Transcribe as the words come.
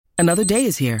Another day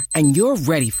is here, and you're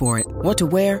ready for it. What to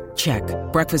wear? Check.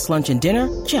 Breakfast, lunch, and dinner?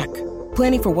 Check.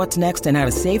 Planning for what's next and how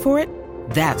to save for it?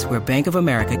 That's where Bank of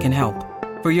America can help.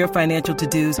 For your financial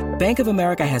to-dos, Bank of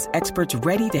America has experts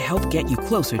ready to help get you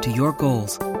closer to your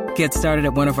goals. Get started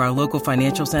at one of our local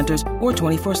financial centers or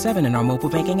 24/7 in our mobile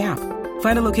banking app.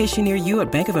 Find a location near you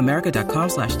at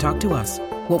bankofamerica.com/talktous.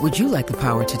 What would you like the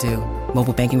power to do?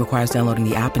 Mobile banking requires downloading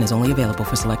the app and is only available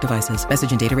for select devices.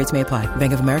 Message and data rates may apply.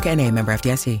 Bank of America N.A., member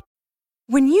FDIC.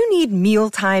 When you need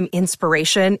mealtime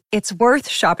inspiration, it's worth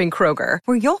shopping Kroger,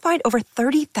 where you'll find over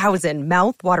 30,000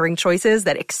 mouth-watering choices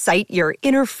that excite your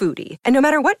inner foodie. And no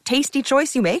matter what tasty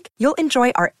choice you make, you'll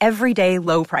enjoy our everyday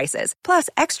low prices, plus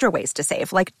extra ways to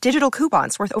save, like digital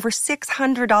coupons worth over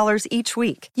 $600 each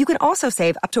week. You can also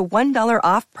save up to $1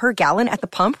 off per gallon at the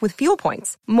pump with fuel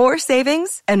points. More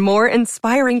savings and more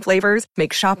inspiring flavors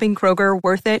make shopping Kroger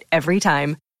worth it every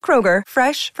time. Kroger,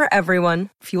 fresh for everyone.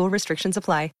 Fuel restrictions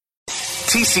apply.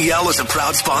 TCL is a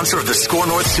proud sponsor of the Score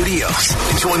North Studios.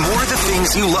 Enjoy more of the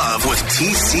things you love with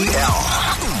TCL.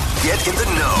 Get in the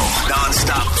know.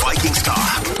 Non-stop Vikings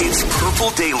talk. It's Purple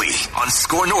Daily on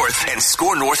Score North and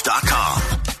ScoreNorth.com.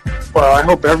 Well, I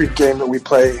hope every game that we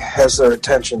play has their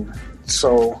attention.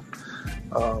 So,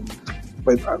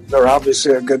 but they're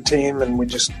obviously a good team, and we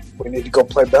need to go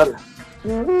play better.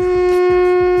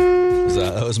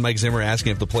 That was Mike Zimmer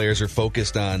asking if the players are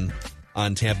focused on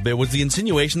Tampa Bay. Was the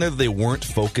insinuation there that they weren't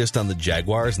focused on the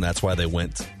Jaguars, and that's why they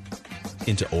went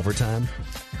into overtime?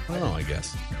 I don't know, I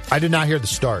guess. I did not hear the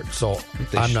start, so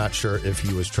I'm not sure if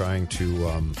he was trying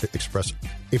to express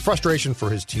a frustration for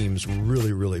his team's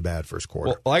really, really bad first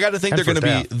quarter. Well, I got to think they're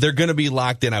going to be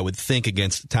locked in, I would think,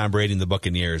 against Tom Brady and the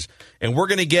Buccaneers. And we're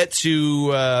going to get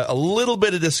to a little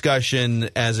bit of discussion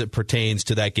as it pertains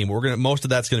to that game. Most of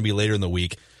that's going to be later in the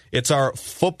week. It's our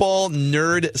football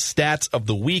nerd stats of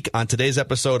the week on today's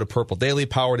episode of Purple Daily,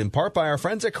 powered in part by our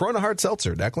friends at Corona Hard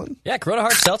Seltzer. Declan? Yeah, Corona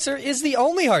Hard Seltzer is the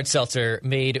only hard seltzer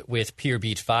made with Pure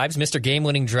Beach Vibes. Mr.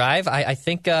 Game-Winning Drive, I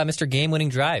think Mr. Game-Winning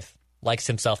Drive likes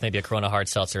himself maybe a Corona Hard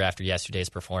Seltzer after yesterday's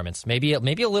performance. Maybe a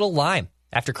little lime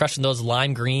after crushing those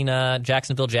lime green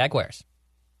Jacksonville Jaguars.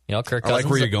 You know, Kirk Cousins. I like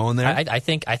where you're going there. I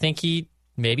think he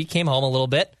maybe came home a little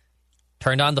bit,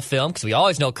 turned on the film, because we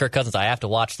always know Kirk Cousins, I have to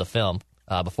watch the film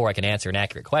before I can answer an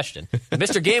accurate question.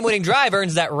 Mr. Game-Winning Drive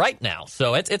earns that right now,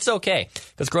 so it's okay.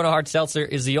 Because Corona Hard Seltzer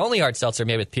is the only hard seltzer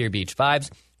made with Pure Beach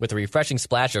Vibes, with a refreshing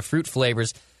splash of fruit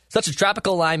flavors, such as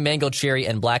tropical lime, mango cherry,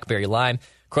 and blackberry lime.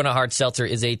 Corona Hard Seltzer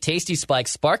is a tasty spiked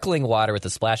sparkling water with a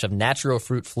splash of natural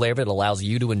fruit flavor that allows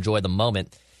you to enjoy the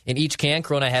moment. In each can,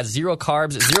 Corona has 0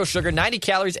 carbs, 0 sugar, 90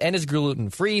 calories, and is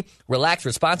gluten-free. Relax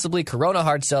responsibly. Corona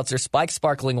Hard Seltzer, spiked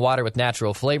sparkling water with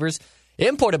natural flavors.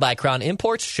 Imported by Crown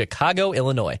Imports, Chicago,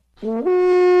 Illinois. Football.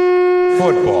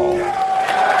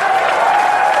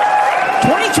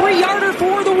 23-yarder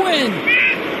for the win.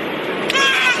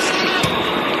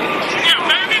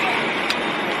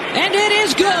 And it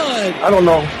is good. I don't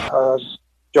know,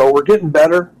 Joe. We're getting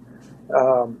better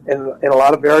in a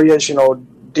lot of areas. You know,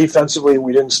 defensively,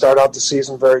 we didn't start out the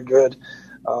season very good.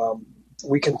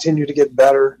 We continue to get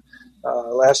better.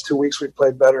 Last 2 weeks, we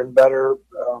played better and better.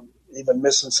 Even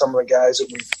missing some of the guys that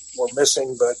we were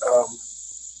missing, but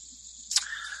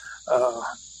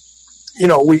you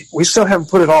know, we still haven't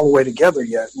put it all the way together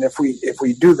yet. And if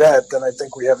we do that, then I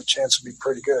think we have a chance to be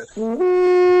pretty good.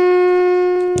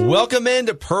 Welcome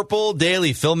into Purple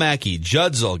Daily. Phil Mackey,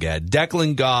 Judd Zulgad,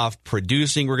 Declan Goff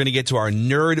producing. We're going to get to our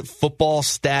nerd football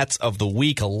stats of the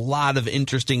week. A lot of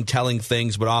interesting, telling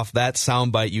things, but off that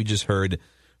soundbite you just heard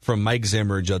from Mike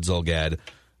Zimmer, Judd Zulgad.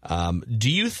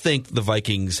 Do you think the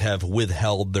Vikings have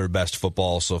withheld their best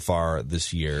football so far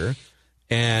this year?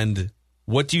 And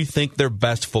what do you think their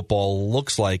best football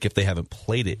looks like if they haven't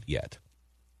played it yet?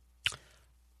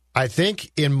 I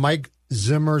think in Mike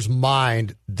Zimmer's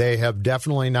mind, they have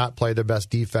definitely not played their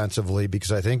best defensively,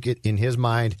 because I think in his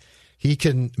mind, he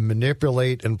can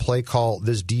manipulate and play call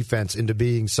this defense into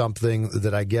being something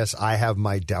that I guess I have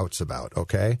my doubts about,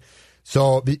 okay?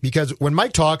 So, because when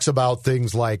Mike talks about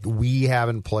things like we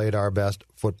haven't played our best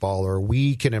football or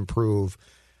we can improve,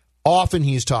 often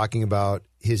he's talking about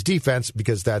his defense,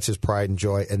 because that's his pride and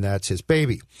joy and that's his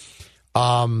baby.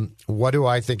 What do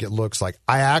I think it looks like?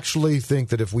 I actually think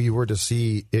that if we were to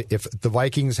see if the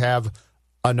Vikings have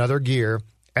another gear,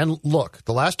 and look,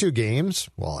 the last 2 games,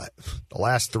 well, the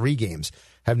last 3 games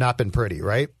have not been pretty,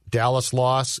 right? Dallas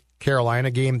loss,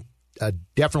 Carolina game,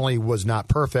 definitely was not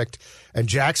perfect, and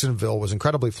Jacksonville was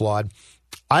incredibly flawed.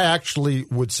 I actually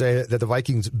would say that the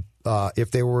Vikings, if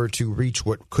they were to reach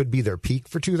what could be their peak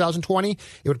for 2020,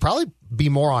 it would probably be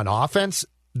more on offense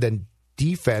than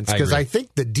defense, because I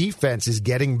think the defense is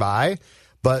getting by,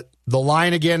 But the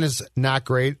line, again, is not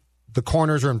great. The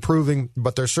corners are improving,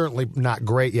 but they're certainly not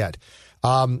great yet.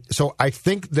 So I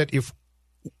think that if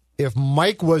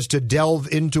Mike was to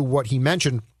delve into what he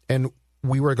mentioned and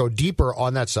we were to go deeper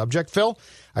on that subject, Phil,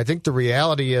 I think the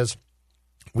reality is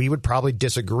we would probably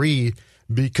disagree,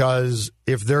 because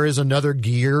if there is another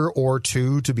gear or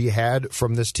two to be had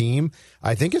from this team,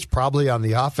 I think it's probably on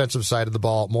the offensive side of the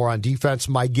ball, more on defense.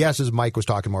 My guess is Mike was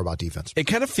talking more about defense. It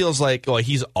kind of feels like, well,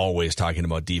 he's always talking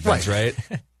about defense, right?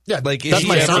 Yeah, like, is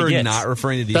he ever not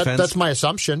referring to defense? That's my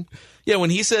assumption. Yeah, when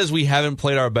he says we haven't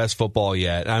played our best football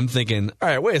yet, I'm thinking, all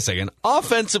right, wait a second.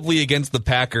 Offensively against the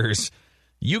Packers,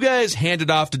 you guys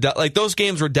handed off to, like, those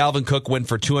games where Dalvin Cook went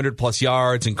for 200-plus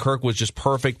yards and Kirk was just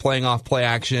perfect playing off play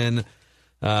action.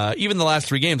 Even the last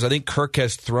 3 games, I think Kirk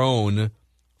has thrown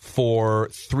for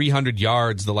 300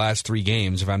 yards the last 3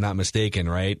 games, if I'm not mistaken,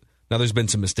 right? Now, there's been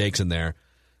some mistakes in there.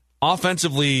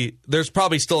 Offensively, there's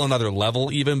probably still another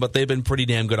level even, but they've been pretty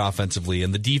damn good offensively.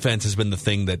 And the defense has been the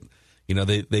thing that, you know,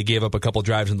 they gave up a couple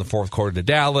drives in the fourth quarter to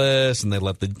Dallas, and they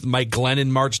let the Mike Glennon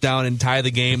march down and tie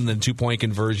the game, and then 2-point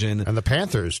conversion. And the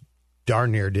Panthers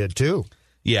darn near did too.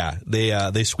 Yeah,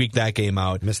 they squeaked that game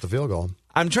out. Missed the field goal.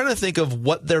 I'm trying to think of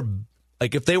what they're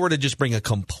like, if they were to just bring a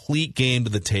complete game to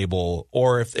the table,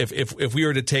 or if we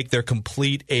were to take their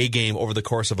complete A game over the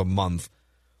course of a month.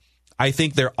 I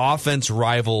think their offense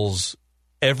rivals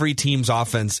every team's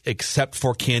offense except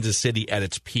for Kansas City at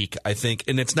its peak, I think.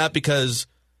 And it's not because,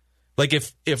 like,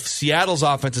 if Seattle's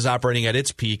offense is operating at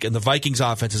its peak and the Vikings'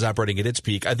 offense is operating at its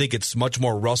peak, I think it's much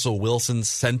more Russell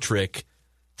Wilson-centric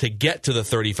to get to the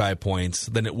 35 points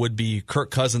than it would be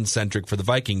Kirk Cousins-centric for the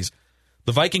Vikings.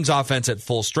 The Vikings' offense at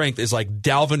full strength is like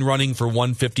Dalvin running for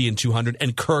 150 and 200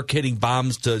 and Kirk hitting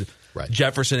bombs to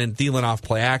Jefferson and Thielen off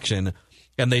play action,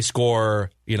 and they score,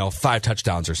 5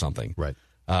 touchdowns or something. Right.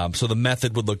 So the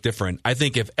method would look different. I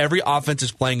think if every offense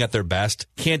is playing at their best,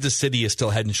 Kansas City is still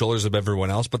head and shoulders above everyone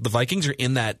else, but the Vikings are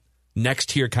in that next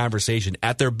tier conversation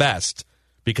at their best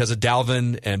because of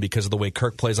Dalvin and because of the way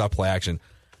Kirk plays off play action.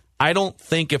 I don't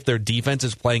think if their defense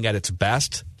is playing at its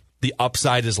best, the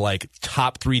upside is like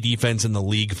top 3 defense in the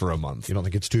league for a month. You don't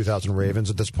think it's 2,000 Ravens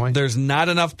at this point? There's not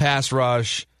enough pass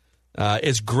rush.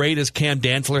 As great as Cam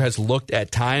Dantzler has looked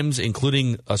at times,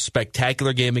 including a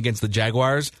spectacular game against the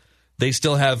Jaguars, they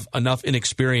still have enough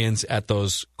inexperience at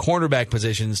those cornerback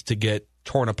positions to get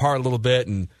torn apart a little bit,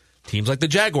 and teams like the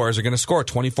Jaguars are going to score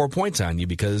 24 points on you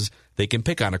because they can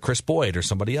pick on a Chris Boyd or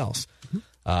somebody else.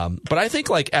 But I think,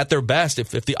 like, at their best, if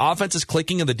the offense is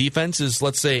clicking and the defense is,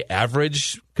 let's say,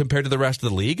 average compared to the rest of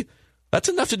the league, that's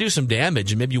enough to do some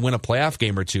damage and maybe you win a playoff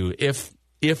game or two. If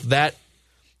that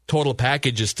total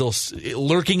package is still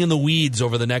lurking in the weeds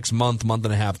over the next month and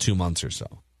a half, 2 months or so.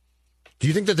 Do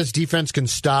you think that this defense can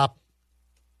stop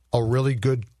a really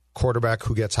good quarterback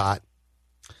who gets hot?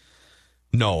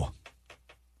 No.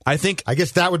 I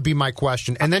guess that would be my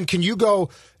question. And then can you go,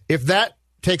 if that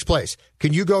takes place,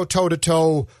 can you go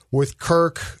toe-to-toe with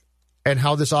Kirk and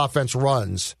how this offense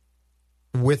runs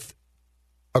with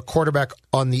a quarterback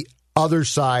on the other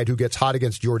side who gets hot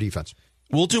against your defense?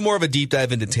 We'll do more of a deep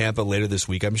dive into Tampa later this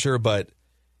week, I'm sure, but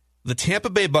the Tampa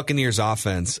Bay Buccaneers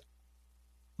offense,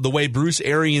 the way Bruce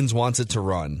Arians wants it to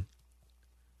run,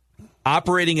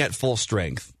 operating at full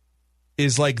strength,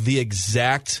 is like the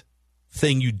exact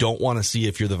thing you don't want to see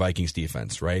if you're the Vikings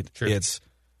defense, right? True. It's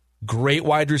great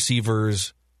wide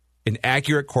receivers, an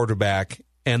accurate quarterback,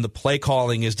 and the play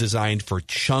calling is designed for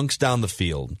chunks down the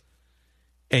field.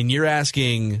 And you're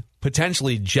asking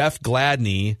potentially Jeff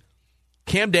Gladney.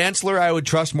 Cam Dantzler, I would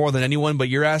trust more than anyone, but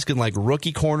you're asking like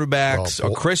rookie cornerbacks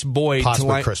or Chris Boyd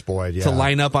to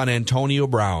line up on Antonio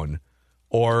Brown.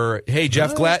 Or, hey,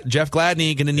 Jeff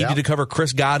Gladney going to need you to cover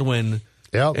Chris Godwin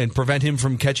and prevent him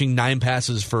from catching 9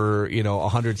 passes for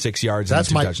 106 yards.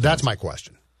 That's my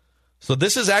question. So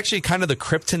this is actually kind of the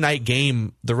kryptonite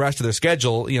game the rest of their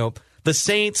schedule. The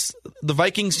Saints, the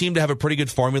Vikings seem to have a pretty good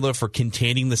formula for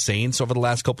containing the Saints over the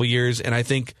last couple of years, and I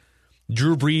think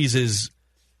Drew Brees is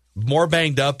more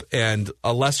banged up and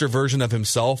a lesser version of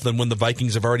himself than when the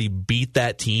Vikings have already beat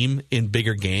that team in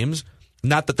bigger games.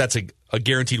 Not that that's a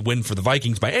guaranteed win for the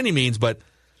Vikings by any means, but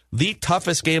the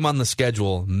toughest game on the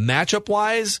schedule,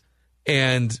 matchup-wise,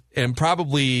 and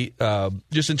probably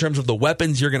just in terms of the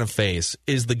weapons you're going to face,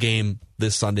 is the game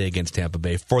this Sunday against Tampa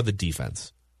Bay for the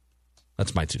defense.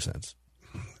 That's my 2 cents.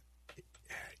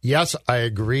 Yes, I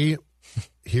agree.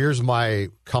 Here's my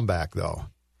comeback, though.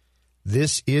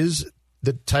 This is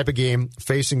the type of game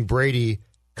facing Brady,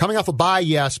 coming off a bye,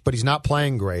 yes, but he's not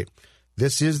playing great.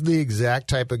 This is the exact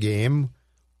type of game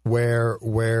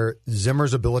where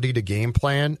Zimmer's ability to game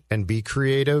plan and be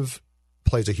creative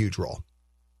plays a huge role.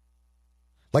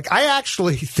 Like, I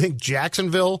actually think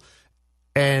Jacksonville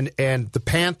and the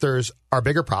Panthers are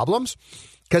bigger problems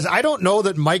because I don't know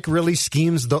that Mike really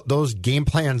schemes those game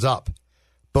plans up.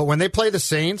 But when they play the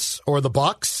Saints or the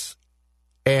Bucks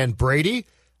and Brady,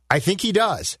 I think he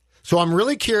does. So I'm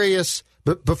really curious.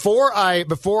 But before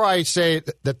I say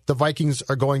that the Vikings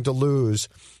are going to lose,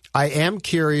 I am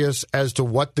curious as to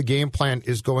what the game plan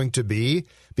is going to be,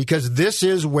 because this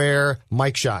is where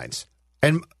Mike shines.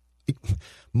 And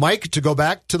Mike, to go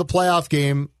back to the playoff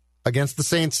game against the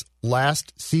Saints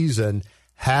last season,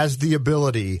 has the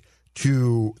ability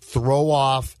to throw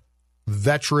off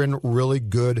veteran, really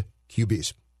good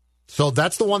QBs. So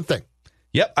that's the one thing.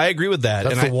 Yep, I agree with that.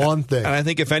 That's the one thing. And I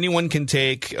think if anyone can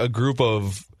take a group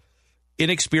of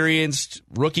inexperienced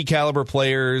rookie caliber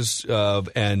players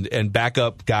and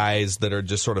backup guys that are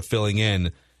just sort of filling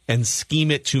in and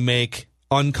scheme it to make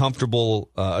uncomfortable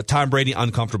Tom Brady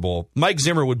uncomfortable, Mike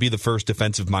Zimmer would be the first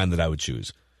defensive mind that I would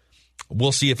choose.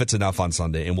 We'll see if it's enough on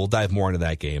Sunday, and we'll dive more into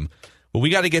that game. But we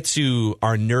got to get to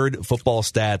our nerd football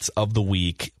stats of the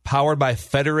week, powered by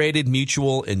Federated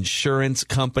Mutual Insurance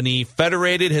Company.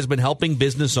 Federated has been helping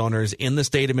business owners in the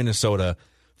state of Minnesota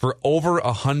for over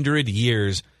 100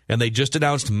 years, and they just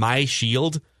announced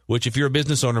MyShield, which, if you're a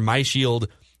business owner, MyShield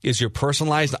is your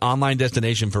personalized online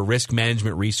destination for risk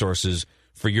management resources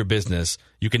for your business.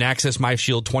 You can access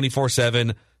MyShield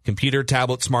 24/7, computer,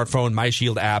 tablet, smartphone,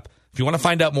 MyShield app. If you want to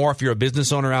find out more, if you're a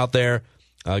business owner out there,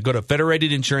 go to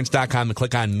federatedinsurance.com and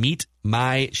click on Meet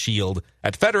My Shield.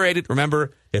 At Federated,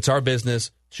 remember, it's our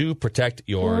business to protect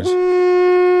yours.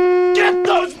 Get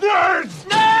those nerds!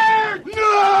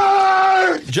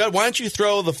 Nerds! Judd, why don't you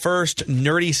throw the first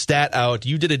nerdy stat out?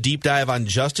 You did a deep dive on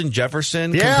Justin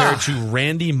Jefferson compared to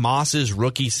Randy Moss's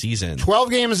rookie season. 12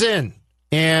 games in,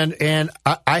 and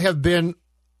I have been,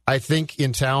 I think,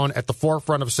 in town at the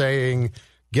forefront of saying,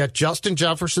 get Justin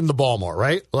Jefferson the ball more,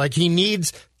 right? Like, he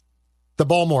needs the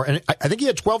ball more. And I think he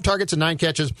had 12 targets and 9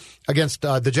 catches against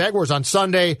the Jaguars on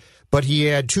Sunday, but he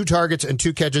had 2 targets and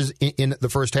 2 catches in the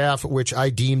first half, which I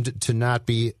deemed to not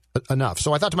be enough.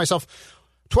 So I thought to myself,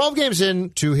 12 games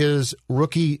into his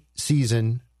rookie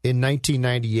season in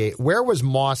 1998, where was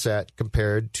Moss at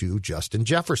compared to Justin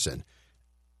Jefferson?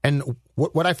 And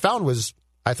what I found was,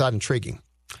 I thought, intriguing.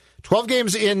 12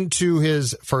 games into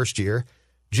his first year,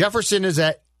 Jefferson is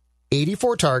at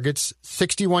 84 targets,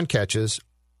 61 catches,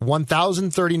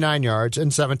 1,039 yards,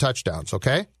 and 7 touchdowns,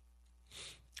 okay?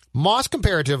 Moss,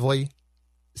 comparatively,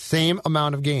 same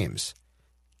amount of games.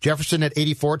 Jefferson at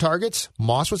 84 targets,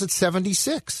 Moss was at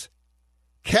 76.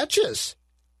 Catches,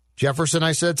 Jefferson,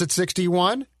 I said, is at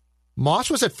 61. Moss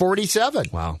was at 47.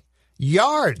 Wow.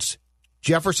 Yards,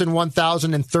 Jefferson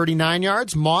 1,039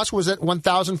 yards, Moss was at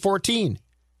 1,014.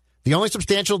 The only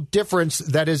substantial difference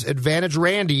that is advantage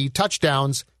Randy,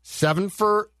 touchdowns, 7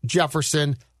 for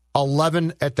Jefferson,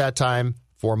 11 at that time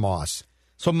for Moss.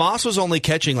 So Moss was only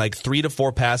catching like 3 to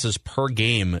 4 passes per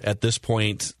game at this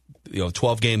point,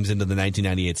 12 games into the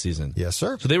 1998 season. Yes,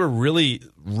 sir. So they were really,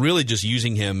 really just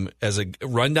using him as a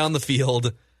run down the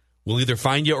field. We'll either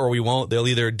find you or we won't. They'll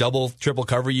either double, triple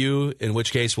cover you, in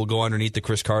which case we'll go underneath the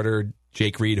Chris Carter,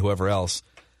 Jake Reed, whoever else.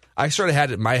 I sort of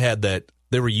had it in my head that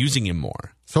they were using him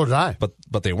more. So did I.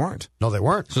 But they weren't. No, they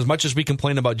weren't. So as much as we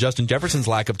complain about Justin Jefferson's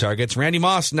lack of targets, Randy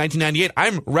Moss, 1998,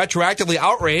 I'm retroactively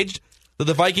outraged that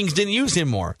the Vikings didn't use him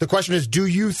more. The question is, do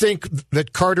you think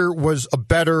that Carter was a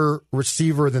better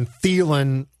receiver than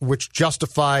Thielen, which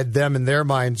justified them in their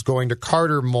minds going to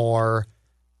Carter more?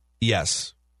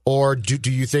 Yes. Or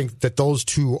do you think that those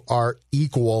two are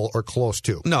equal or close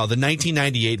to? No, the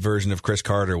 1998 version of Chris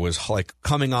Carter was like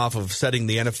coming off of setting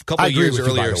the NFL, a couple of years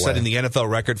earlier, setting the NFL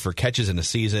record for catches in a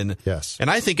season. Yes. And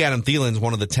I think Adam Thielen's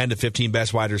one of the 10 to 15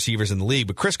 best wide receivers in the league,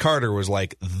 but Chris Carter was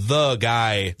like the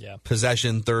guy,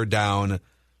 possession, third down,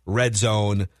 red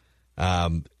zone.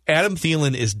 Adam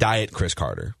Thielen is diet Chris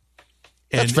Carter.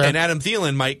 And Adam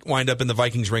Thielen might wind up in the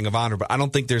Vikings Ring of Honor, but I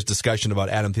don't think there's discussion about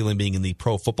Adam Thielen being in the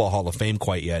Pro Football Hall of Fame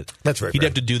quite yet. That's right. He'd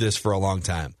have to do this for a long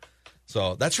time.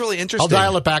 So that's really interesting. I'll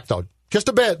dial it back, though. Just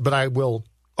a bit, but I will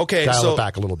dial it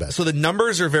back a little bit. So the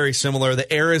numbers are very similar.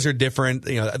 The eras are different.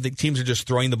 I think teams are just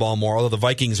throwing the ball more, although the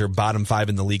Vikings are bottom 5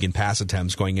 in the league in pass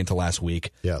attempts going into last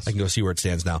week. Yes. I can go see where it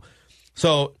stands now.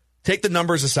 So take the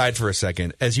numbers aside for a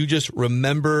second. As you just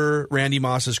remember Randy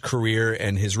Moss's career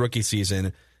and his rookie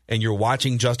season, and you're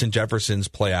watching Justin Jefferson's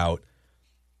play out,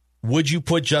 would you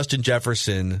put Justin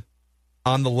Jefferson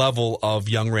on the level of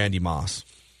young Randy Moss?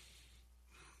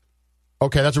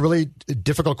 Okay, that's a really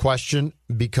difficult question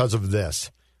because of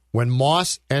this. When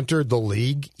Moss entered the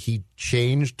league, he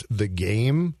changed the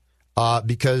game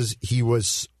because he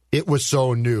was it was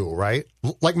so new, right?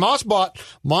 Like Moss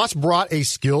brought a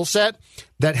skill set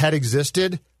that had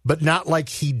existed, but not like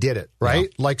he did it,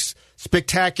 right? No. Like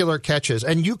spectacular catches.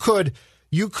 And you could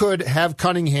have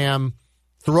Cunningham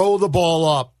throw the ball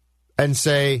up and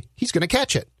say he's going to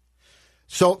catch it.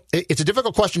 So it's a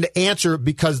difficult question to answer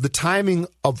because the timing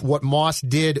of what Moss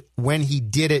did when he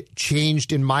did it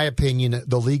changed, in my opinion,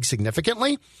 the league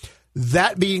significantly.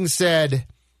 That being said,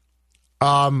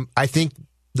 I think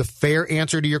the fair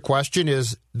answer to your question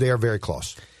is they are very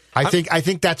close. I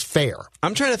think that's fair.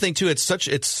 I'm trying to think too. It's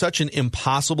such an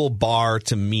impossible bar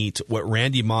to meet what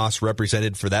Randy Moss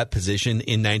represented for that position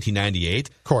in 1998.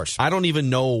 Of course, I don't even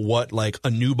know what like a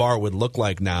new bar would look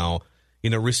like now. You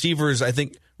know, receivers. I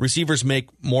think receivers make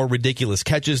more ridiculous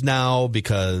catches now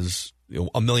because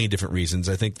a million different reasons.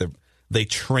 I think they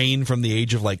train from the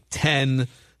age of like 10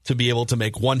 to be able to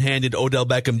make one-handed Odell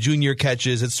Beckham Jr.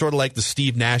 catches. It's sort of like the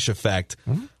Steve Nash effect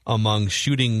among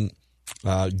shooting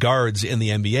guards in the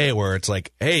NBA, where it's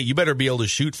like, hey, you better be able to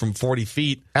shoot from 40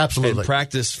 feet. Absolutely. And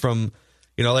practice from,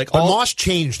 like but Moss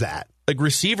changed that. Like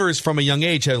receivers from a young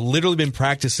age have literally been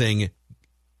practicing,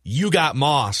 you got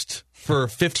mossed for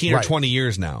 15 or 20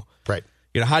 years now. Right.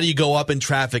 How do you go up in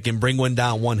traffic and bring one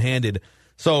down one-handed?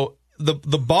 So the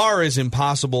bar is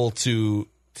impossible to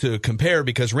compare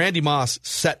because Randy Moss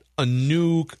set a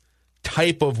new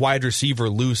type of wide receiver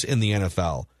loose in the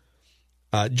NFL.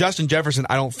 Justin Jefferson,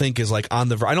 I don't think is like I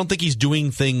don't think he's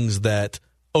doing things that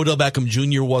Odell Beckham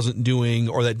Jr. wasn't doing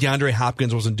or that DeAndre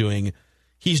Hopkins wasn't doing.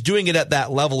 He's doing it at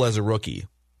that level as a rookie,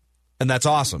 and that's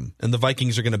awesome. And the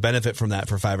Vikings are going to benefit from that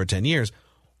for 5 or 10 years.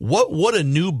 What would a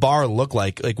new bar look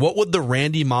like? Like, what would the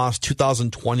Randy Moss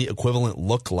 2020 equivalent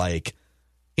look like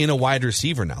in a wide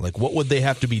receiver now? Like, what would they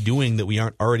have to be doing that we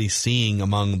aren't already seeing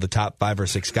among the top 5 or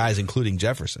 6 guys, including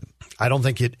Jefferson? I don't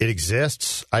think it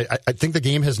exists. I think the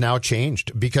game has now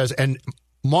changed because, and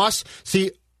Moss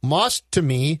to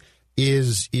me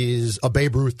is a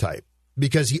Babe Ruth type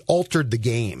because he altered the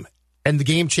game and the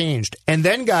game changed. And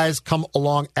then guys come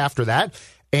along after that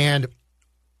and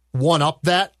one up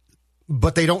that,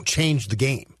 but they don't change the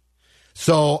game.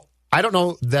 So I don't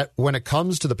know that when it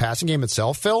comes to the passing game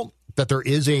itself, Phil, that there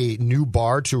is a new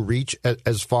bar to reach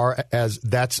as far as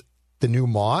that's the new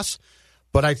Moss.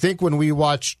 But I think when we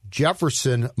watch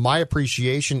Jefferson, my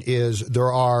appreciation is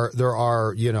there are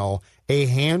a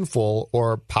handful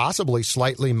or possibly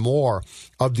slightly more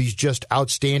of these just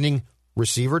outstanding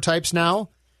receiver types now.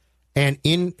 And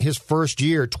in his first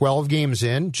year, 12 games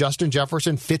in, Justin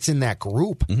Jefferson fits in that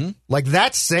group. Mm-hmm. Like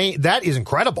that is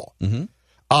incredible.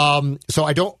 Mm-hmm. So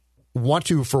I don't want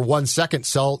to for 1 second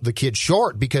sell the kid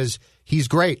short because he's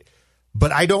great.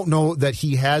 But I don't know that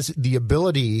he has the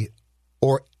ability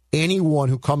or anyone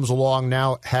who comes along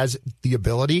now has the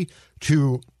ability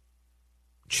to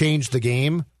change the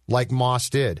game like Moss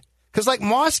did. Because like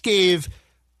Moss gave,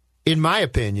 in my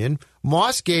opinion,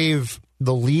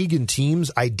 the league and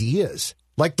teams ideas.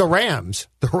 Like the Rams.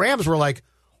 The Rams were like,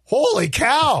 holy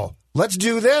cow, let's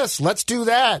do this, let's do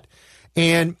that.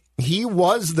 And he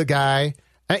was the guy.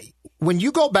 When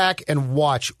you go back and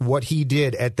watch what he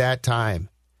did at that time,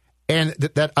 and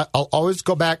that I'll always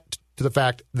go back to the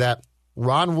fact that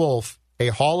Ron Wolf, a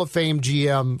Hall of Fame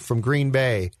GM from Green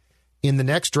Bay, in the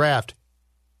next draft,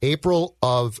 April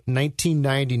of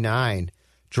 1999,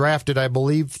 drafted, I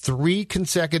believe, 3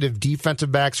 consecutive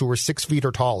defensive backs who were 6 feet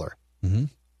or taller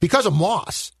because of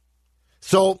Moss.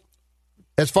 So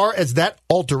as far as that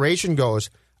alteration goes,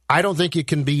 I don't think it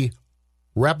can be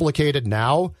replicated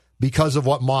now because of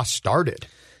what Moss started.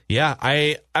 Yeah,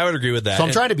 I would agree with that. So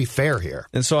I'm trying to be fair here.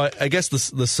 And so I guess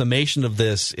the summation of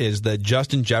this is that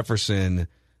Justin Jefferson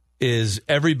is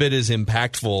every bit as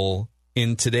impactful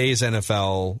in today's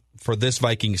NFL for this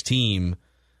Vikings team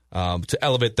to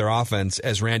elevate their offense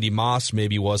as Randy Moss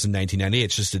maybe was in 1998.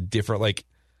 It's just a different, like,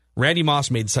 Randy Moss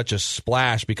made such a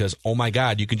splash because, oh my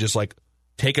God, you can just like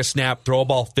take a snap, throw a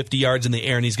ball 50 yards in the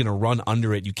air, and he's going to run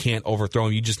under it. You can't overthrow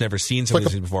him. You've just never seen some of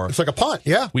these things before. It's like a punt,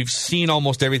 yeah. We've seen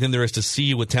almost everything there is to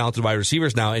see with talented wide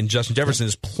receivers now, and Justin Jefferson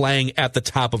is playing at the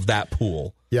top of that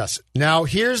pool. Yes. Now,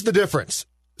 here's the difference.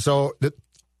 So the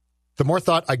more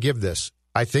thought I give this,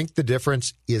 I think the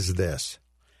difference is this.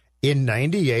 In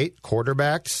 98,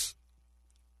 quarterbacks,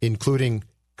 including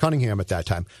Cunningham at that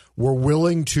time, were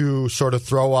willing to sort of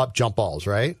throw up jump balls,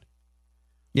 right?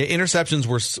 Yeah, interceptions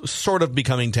were sort of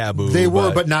becoming taboo. They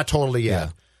were, but not totally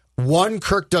yet. Yeah. 1,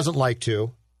 Kirk doesn't like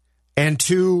to. And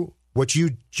 2, what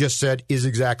you just said is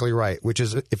exactly right, which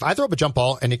is if I throw up a jump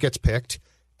ball and it gets picked,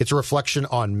 it's a reflection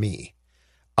on me.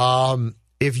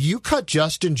 If you cut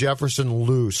Justin Jefferson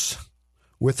loose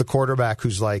with the quarterback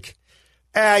who's like,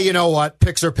 you know what,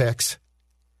 picks are picks,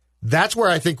 That's where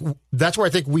I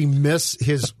think we miss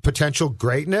his potential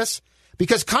greatness,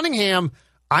 because Cunningham,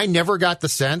 I never got the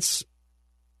sense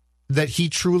that he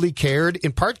truly cared,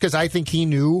 in part because I think he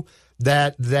knew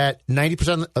that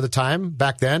 90% of the time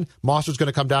back then, Moss was going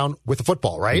to come down with the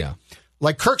football, right? Yeah.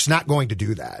 Like, Kirk's not going to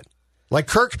do that. Like,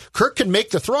 Kirk can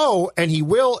make the throw, and he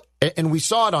will, and we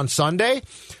saw it on Sunday.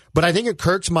 But I think in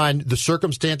Kirk's mind, the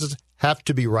circumstances have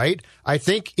to be right. I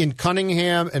think in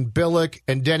Cunningham and Billick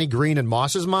and Denny Green and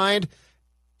Moss's mind,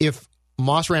 if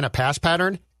Moss ran a pass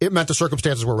pattern, it meant the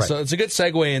circumstances were right. So it's a good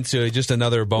segue into just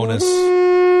another bonus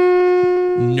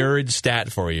nerd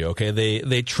stat for you. Okay,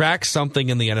 they track something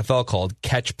in the NFL called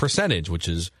catch percentage, which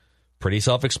is pretty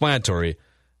self-explanatory.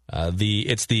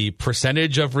 It's the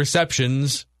percentage of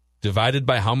receptions divided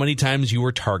by how many times you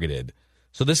were targeted.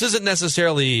 So this isn't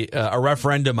necessarily a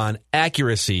referendum on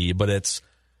accuracy, but it's,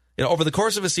 over the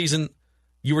course of a season,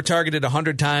 you were targeted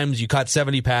 100 times, you caught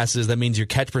 70 passes. That means your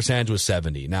catch percentage was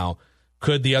 70. Now,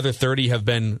 could the other 30 have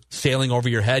been sailing over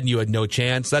your head and you had no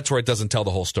chance? That's where it doesn't tell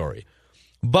the whole story.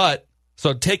 But,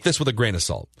 so take this with a grain of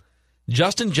salt.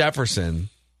 Justin Jefferson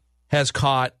has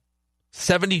caught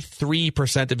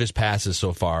 73% of his passes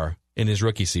so far in his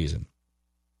rookie season.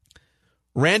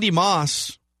 Randy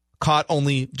Moss caught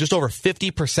only just over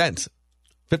 50%,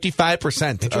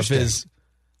 55% of his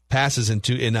passes in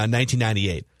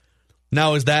 1998.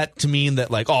 Now, is that to mean that,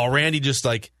 Randy just,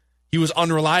 he was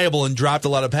unreliable and dropped a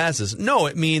lot of passes? No,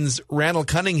 it means Randall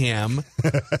Cunningham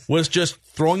was just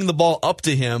throwing the ball up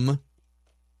to him.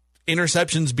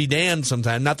 Interceptions be damned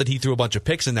sometimes. Not that he threw a bunch of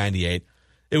picks in 98.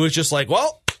 It was just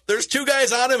there's two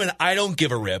guys on him, and I don't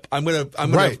give a rip. I'm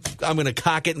gonna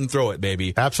cock it and throw it,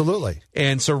 baby. Absolutely.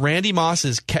 And so Randy Moss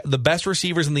is the best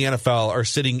receivers in the NFL are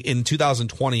sitting in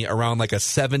 2020 around a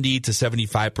 70 to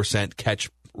 75% catch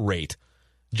rate.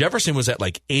 Jefferson was at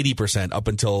 80% up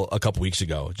until a couple weeks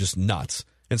ago, just nuts.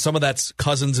 And some of that's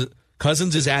Cousins.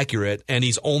 Cousins is accurate, and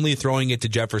he's only throwing it to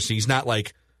Jefferson. He's not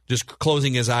just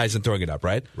closing his eyes and throwing it up,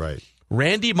 right? Right.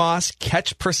 Randy Moss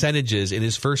catch percentages in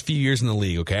his first few years in the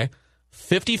league, okay?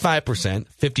 55%,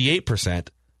 58%,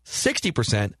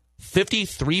 60%,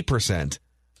 53%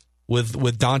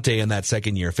 with Dante in that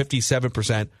second year,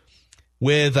 57%.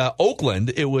 With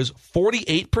Oakland, it was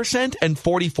 48% and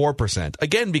 44%.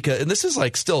 Again, and this is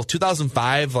still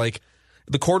 2005,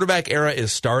 the quarterback era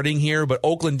is starting here, but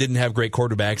Oakland didn't have great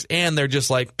quarterbacks, and they're just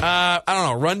I don't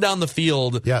know, run down the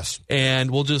field. Yes.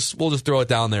 And we'll just throw it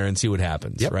down there and see what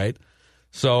happens, yep. Right?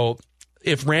 So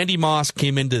if Randy Moss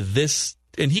came into this,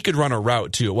 and he could run a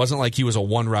route too. It wasn't like he was a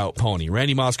one-route pony.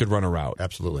 Randy Moss could run a route.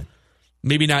 Absolutely.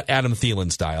 Maybe not Adam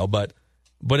Thielen style, but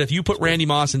if you put Randy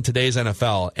Moss in today's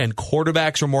NFL and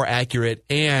quarterbacks are more accurate,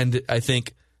 and I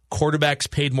think quarterbacks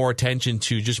paid more attention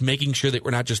to just making sure that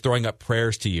we're not just throwing up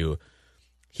prayers to you,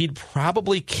 he'd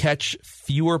probably catch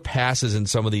fewer passes in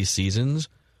some of these seasons,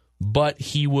 but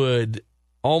he would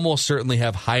almost certainly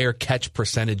have higher catch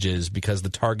percentages because the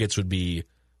targets would be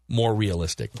more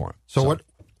realistic for him. So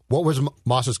what was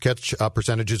Moss's catch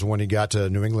percentages when he got to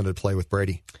New England to play with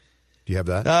Brady? Do you have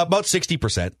that? About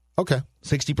 60%. Okay.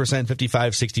 60%,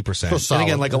 55, 60%. So solid.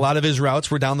 And again, a lot of his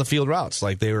routes were down the field routes.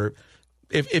 They were,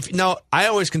 now I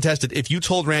always contested, if you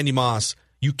told Randy Moss,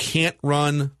 you can't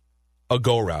run a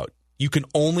go route, you can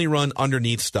only run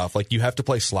underneath stuff, you have to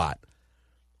play slot,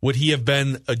 would he have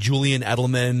been a Julian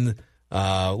Edelman,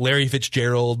 Larry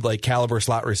Fitzgerald, caliber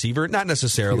slot receiver? Not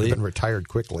necessarily. He'd been retired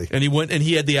quickly. And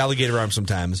he had the alligator arm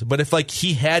sometimes. But if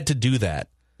he had to do that,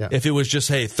 yeah. If it was just,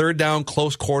 hey, third down,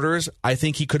 close quarters, I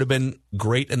think he could have been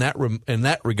great in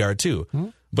that regard too. Mm-hmm.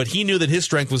 But he knew that his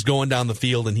strength was going down the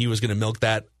field, and he was going to milk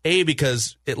that, A,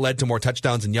 because it led to more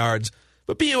touchdowns and yards,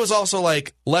 but B, it was also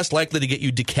less likely to get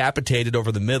you decapitated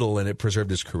over the middle, and it preserved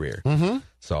his career. Mm-hmm.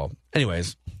 So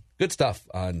anyways, good stuff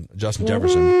on Justin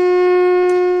Jefferson.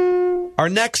 Our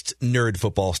next nerd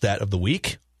football stat of the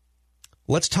week.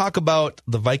 Let's talk about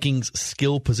the Vikings'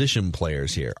 skill position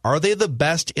players here. Are they the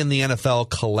best in the NFL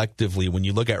collectively when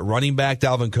you look at running back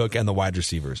Dalvin Cook and the wide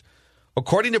receivers?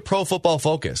 According to Pro Football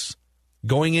Focus,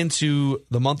 going into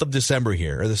the month of December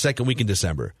here, or the second week in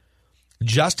December,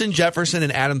 Justin Jefferson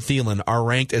and Adam Thielen are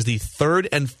ranked as the third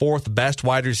and fourth best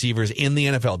wide receivers in the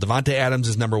NFL. Devontae Adams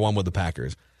is number one with the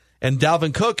Packers. And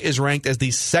Dalvin Cook is ranked as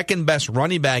the second best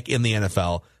running back in the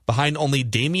NFL, behind only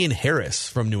Damian Harris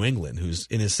from New England, who's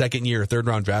in his second year,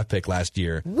 third-round draft pick last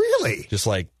year. Really? Just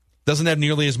doesn't have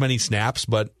nearly as many snaps,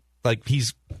 but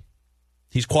he's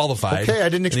qualified. Okay, I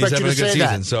didn't expect you to say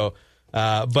that. So,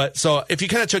 so if you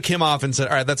kind of took him off and said,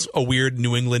 all right, that's a weird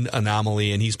New England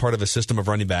anomaly, and he's part of a system of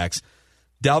running backs,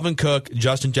 Dalvin Cook,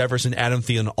 Justin Jefferson, Adam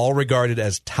Thielen, all regarded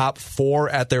as top four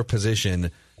at their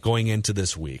position going into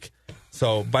this week.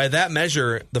 So by that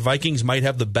measure, the Vikings might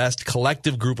have the best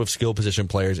collective group of skill position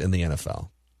players in the NFL.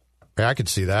 Yeah, I could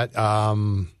see that.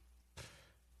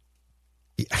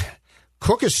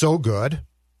 Cook is so good,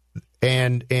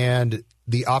 and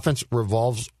the offense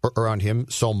revolves around him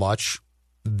so much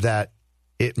that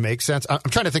it makes sense. I'm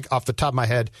trying to think off the top of my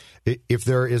head if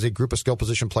there is a group of skill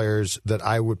position players that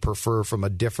I would prefer from a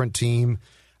different team.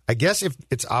 I guess if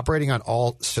it's operating on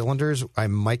all cylinders, I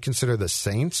might consider the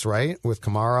Saints, right, with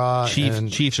Kamara.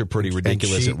 Chiefs are pretty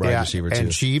ridiculous at wide receiver, too.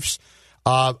 And Chiefs.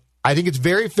 I think it's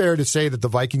very fair to say that the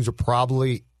Vikings are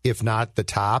probably, if not the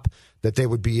top, that they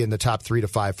would be in the top 3 to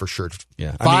 5 for sure.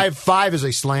 Yeah, Five is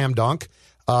a slam dunk.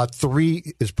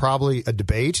 3 is probably a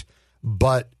debate.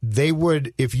 But they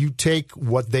would, if you take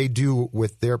what they do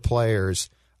with their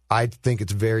players, I think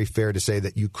it's very fair to say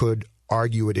that you could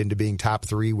argue it into being top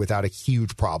 3 without a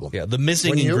huge problem. Yeah, the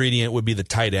missing ingredient would be the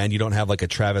tight end. You don't have like a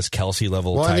Travis Kelce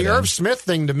level tight end. Well, the Irv Smith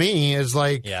thing to me is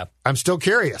like, I'm still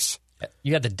curious.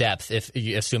 You have the depth. If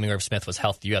assuming Irv Smith was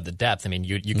healthy, you have the depth. I mean,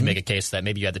 you can make a case that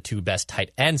maybe you had the 2 best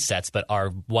tight end sets, but are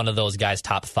one of those guys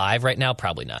top 5 right now?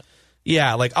 Probably not.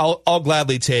 Yeah, like I'll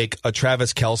gladly take a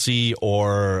Travis Kelce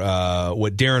or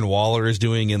what Darren Waller is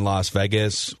doing in Las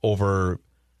Vegas over,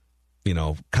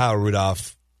 Kyle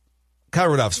Rudolph. Kyle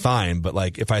Rudolph's fine, but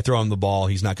like if I throw him the ball,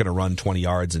 he's not going to run 20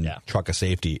 yards and truck a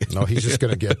safety. No, he's just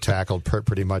going to get tackled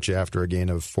pretty much after a gain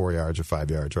of 4 yards or 5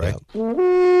 yards, right? Yeah.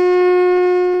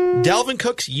 Dalvin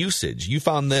Cook's usage. You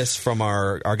found this from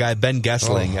our guy Ben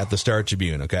Gessling at the Star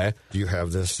Tribune, okay? Do you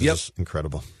have this? This is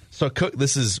incredible. So Cook,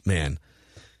 this is, man,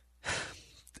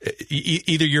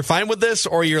 either you're fine with this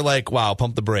or you're like, wow,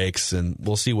 pump the brakes and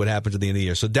we'll see what happens at the end of the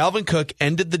year. So Dalvin Cook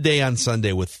ended the day on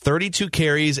Sunday with 32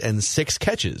 carries and 6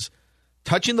 catches,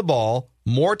 touching the ball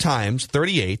more times,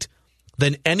 38,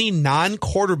 than any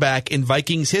non-quarterback in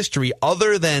Vikings history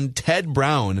other than Ted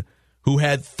Brown, who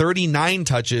had 39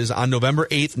 touches on November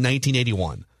 8th,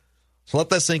 1981. So let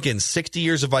that sink in. 60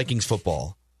 years of Vikings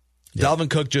football. Yep. Dalvin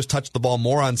Cook just touched the ball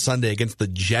more on Sunday against the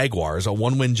Jaguars, a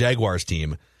one-win Jaguars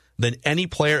team, than any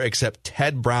player except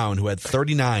Ted Brown, who had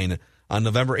 39 on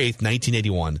November 8th,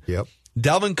 1981. Yep.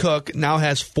 Dalvin Cook now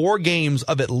has 4 games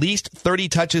of at least 30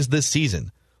 touches this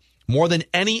season, more than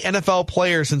any NFL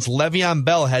player since Le'Veon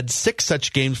Bell had 6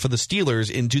 such games for the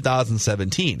Steelers in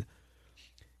 2017.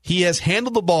 He has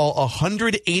handled the ball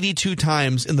 182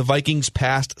 times in the Vikings'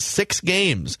 past 6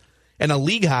 games, and a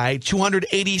league-high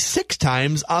 286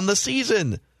 times on the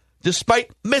season, despite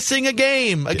missing a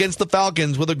game against the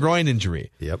Falcons with a groin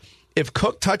injury. Yep. If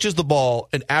Cook touches the ball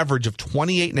an average of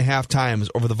 28.5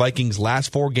 times over the Vikings'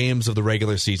 last 4 games of the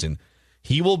regular season,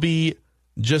 he will be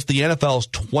just the NFL's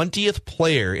 20th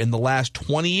player in the last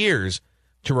 20 years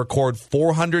to record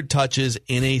 400 touches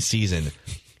in a season.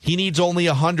 He needs only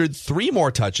 103 more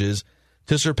touches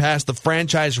to surpass the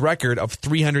franchise record of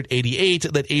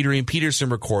 388 that Adrian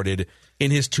Peterson recorded in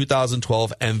his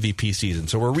 2012 MVP season.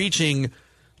 So we're reaching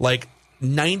like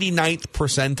 99th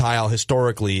percentile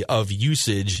historically of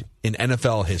usage in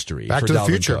NFL history. Back for to the Dalvin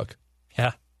future. Cook.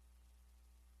 Yeah.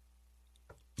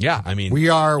 Yeah, I mean, we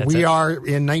are in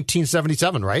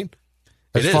 1977, right?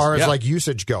 As far as like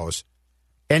usage goes,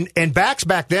 and backs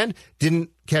back then didn't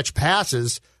catch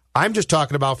passes. I'm just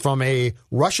talking about from a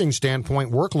rushing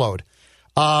standpoint, workload.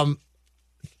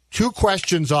 2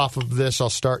 questions off of this. I'll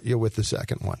start you with the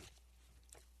second one,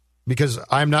 because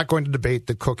I'm not going to debate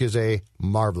that Cook is a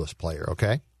marvelous player,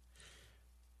 okay?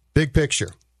 Big picture.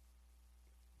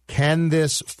 Can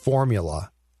this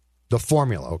formula,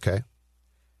 okay,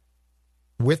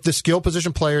 with the skill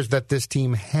position players that this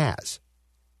team has,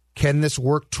 can this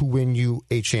work to win you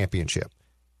a championship?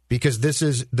 Because this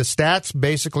is, the stats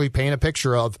basically paint a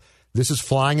picture of this is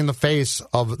flying in the face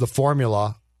of the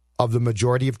formula of the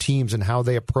majority of teams and how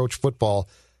they approach football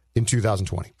in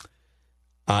 2020.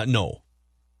 No,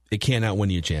 it cannot win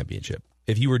you a championship.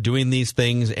 If you were doing these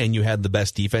things and you had the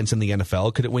best defense in the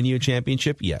NFL, could it win you a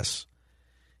championship? Yes.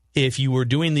 If you were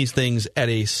doing these things at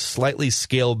a slightly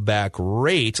scaled back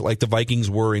rate, like the Vikings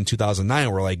were in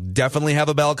 2009, where like definitely have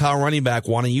a bell cow running back,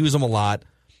 want to use them a lot,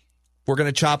 we're going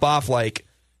to chop off like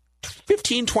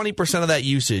 15, 20% of that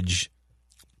usage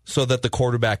so that the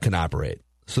quarterback can operate,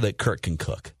 so that Kirk can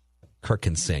cook. Kirk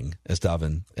can sing, as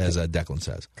Declan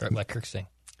says. Let Kirk sing.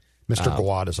 Mr.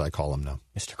 Gawad, as I call him now.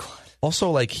 Mr. Gawad.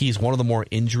 Also, like, he's one of the more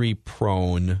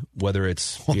injury-prone, whether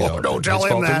it's don't tell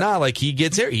him that. or not. Like, he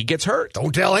gets hurt.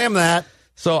 Don't tell him that.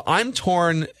 So I'm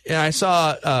torn. And I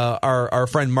saw our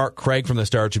friend Mark Craig from the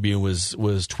Star Tribune was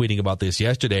tweeting about this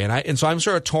yesterday, and so I'm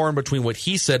sort of torn between what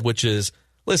he said, which is,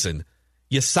 listen,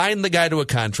 you sign the guy to a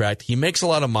contract, he makes a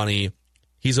lot of money,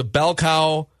 he's a bell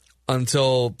cow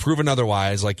until proven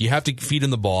otherwise. Like, you have to feed him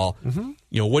the ball.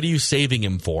 What are you saving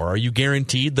him for? Are you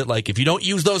guaranteed that, like, if you don't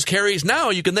use those carries now,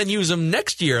 you can then use them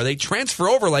next year? They transfer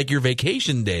over like your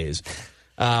vacation days.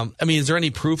 Is there any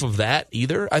proof of that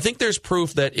either? I think there's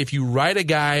proof that if you ride a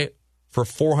guy for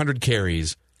 400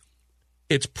 carries,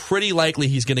 it's pretty likely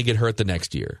he's going to get hurt the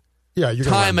next year. Yeah, you're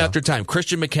time after time.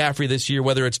 Christian McCaffrey this year,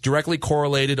 whether it's directly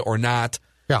correlated or not,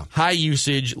 high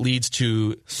usage leads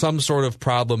to some sort of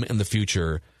problem in the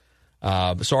future.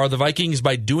 So are the Vikings,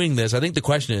 by doing this, I think the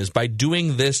question is, by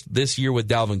doing this year with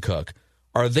Dalvin Cook,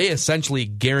 are they essentially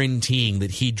guaranteeing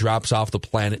that he drops off the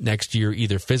planet next year,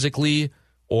 either physically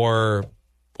or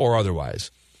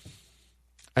otherwise?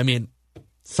 I mean,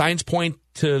 signs point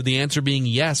to the answer being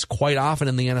yes quite often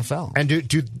in the NFL. And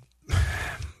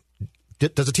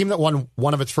does a team that won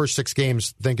one of its first 6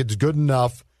 games think it's good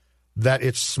enough that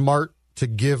it's smart to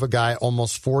give a guy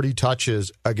almost 40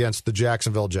 touches against the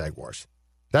Jacksonville Jaguars?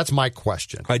 That's my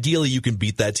question. Ideally, you can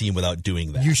beat that team without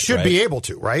doing that. You should be able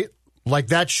to, right? Like,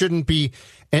 that shouldn't be.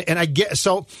 And I get,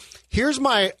 so here's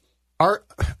my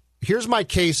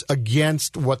case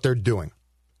against what they're doing.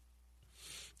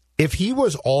 If he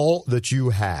was all that you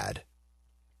had,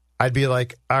 I'd be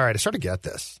like, all right, I start to get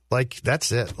this. Like,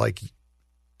 that's it. Like,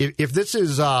 if this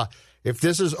is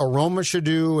Aroma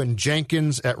Shadu and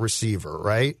Jenkins at receiver,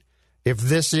 right? If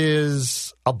this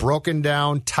is a broken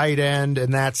down tight end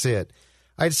and that's it,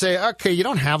 I'd say, okay, you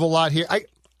don't have a lot here.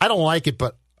 I don't like it,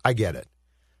 but I get it.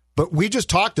 But we just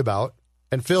talked about,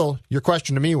 and Phil, your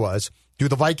question to me was, do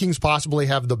the Vikings possibly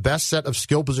have the best set of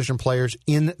skill position players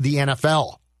in the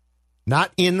NFL?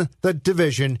 Not in the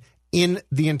division, in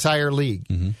the entire league.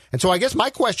 Mm-hmm. And so I guess my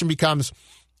question becomes,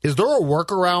 is there a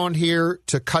workaround here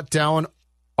to cut down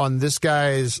on this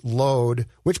guy's load?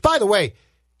 Which, by the way,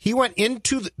 he went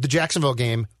into the Jacksonville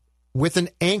game with an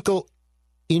ankle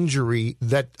injury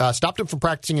that stopped him from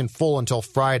practicing in full until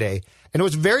Friday. And it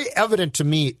was very evident to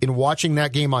me in watching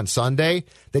that game on Sunday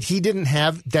that he didn't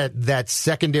have that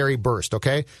secondary burst,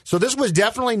 okay? So this was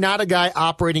definitely not a guy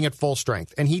operating at full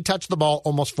strength, and he touched the ball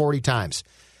almost 40 times.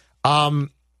 I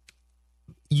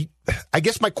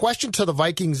guess my question to the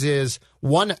Vikings is,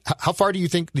 one, how far do you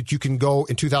think that you can go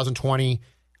in 2020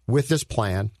 with this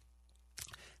plan?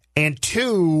 And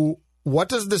two, what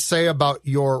does this say about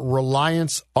your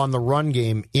reliance on the run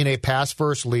game in a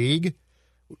pass-first league?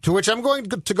 To which I'm going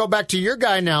to go back to your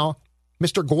guy now,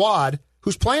 Mr. Guad,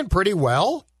 who's playing pretty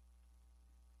well.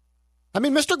 I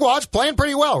mean, Mr. Guad's playing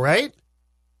pretty well, right?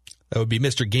 That would be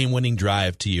Mr. Game-Winning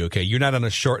Drive to you, okay? You're not on a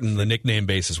shorten the nickname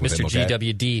basis with him, okay? Mr.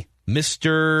 GWD.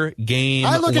 Mr.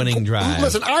 Game-Winning Drive.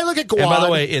 Listen, I look at Guad. And by the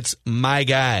way, it's my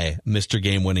guy, Mr.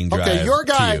 Game-Winning Drive. Okay, your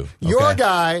guy, to you,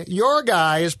 okay? your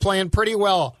guy is playing pretty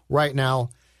well right now.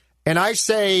 And I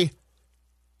say,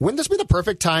 wouldn't this be the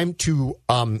perfect time to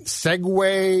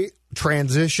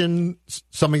transition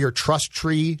some of your trust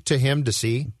tree to him to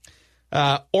see?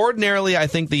 Ordinarily, I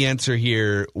think the answer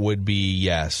here would be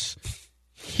yes.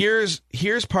 Here's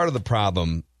part of the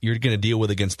problem you're going to deal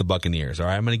with against the Buccaneers. All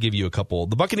right, I'm going to give you a couple.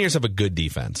 The Buccaneers have a good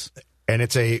defense, and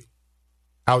it's a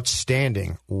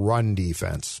outstanding run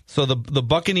defense. So the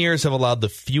Buccaneers have allowed the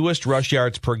fewest rush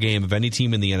yards per game of any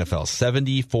team in the NFL,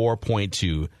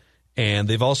 74.2. And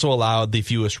they've also allowed the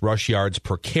fewest rush yards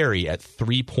per carry at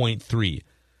 3.3.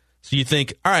 So you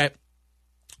think, all right,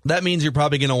 that means you're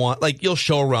probably going to want, like, you'll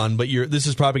show run, but this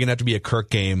is probably going to have to be a Kirk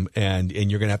game, and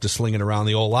you're going to have to sling it around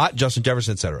the old lot, Justin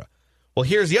Jefferson, etc. Well,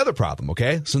 here's the other problem,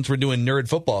 okay? Since we're doing nerd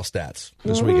football stats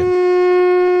this weekend.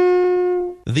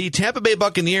 The Tampa Bay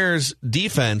Buccaneers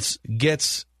defense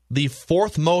gets the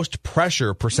 4th most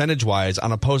pressure percentage-wise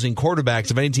on opposing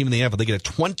quarterbacks of any team in the NFL. They get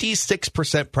a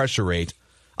 26% pressure rate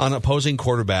on opposing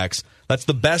quarterbacks. That's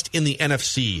the best in the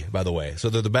NFC, by the way. So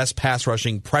they're the best pass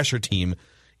rushing pressure team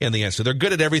in the NFC. So they're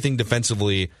good at everything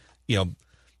defensively. You know,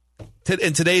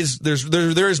 in today's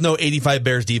there is no 85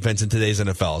 Bears defense in today's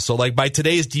NFL. So like by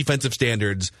today's defensive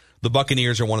standards, the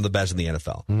Buccaneers are one of the best in the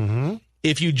NFL. Mm-hmm.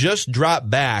 If you just drop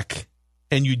back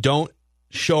and you don't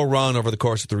show run over the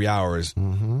course of 3 hours,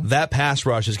 that pass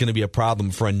rush is going to be a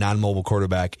problem for a non-mobile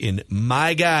quarterback in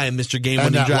my guy, Mr.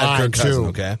 Game-Winning Drive, Kirk Cousins,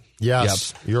 okay?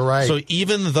 Yes, yep. You're right. So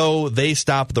even though they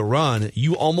stop the run,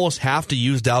 you almost have to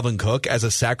use Dalvin Cook as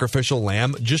a sacrificial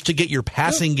lamb just to get your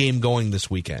passing game going this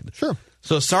weekend. Sure.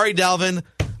 So sorry, Dalvin.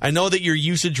 I know that your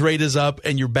usage rate is up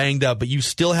and you're banged up, but you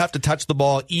still have to touch the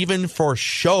ball even for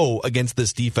show against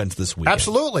this defense this weekend.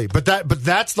 Absolutely. But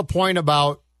that's the point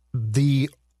about the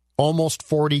almost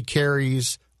 40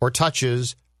 carries or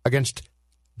touches against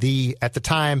the, at the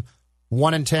time,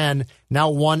 1-10,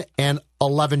 now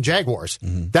 1-11 Jaguars.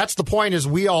 Mm-hmm. That's the point. Is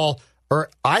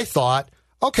I thought,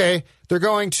 okay, they're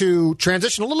going to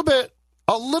transition a little bit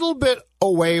a little bit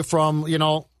away from,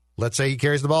 let's say he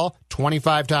carries the ball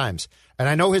 25 times. And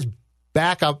I know his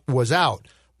backup was out,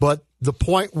 but the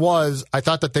point was I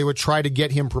thought that they would try to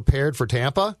get him prepared for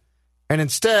Tampa. And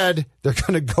instead, they're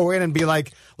going to go in and be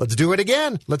like, let's do it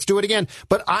again. Let's do it again.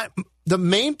 But the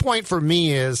main point for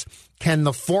me is, can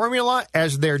the formula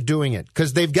as they're doing it,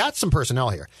 because they've got some personnel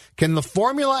here, can the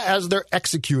formula as they're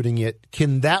executing it,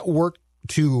 can that work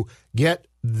to get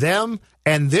them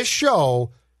and this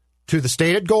show to the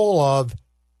stated goal of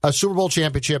a Super Bowl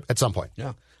championship at some point?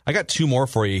 Yeah. I got two more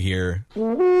for you here.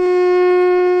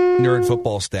 Nerd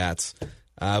football stats.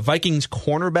 Vikings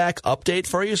cornerback update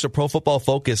for you. So Pro Football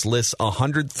Focus lists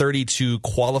 132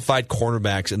 qualified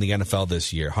cornerbacks in the NFL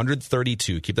this year.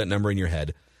 132. Keep that number in your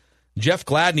head. Jeff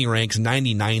Gladney ranks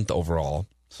 99th overall.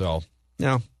 So,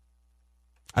 I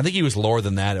think he was lower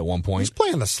than that at one point. He's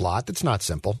playing the slot. That's not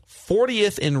simple.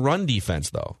 40th in run defense,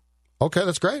 though. Okay,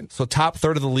 that's great. So top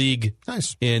third of the league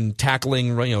in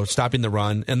tackling, stopping the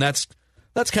run. And that's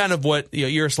kind of what,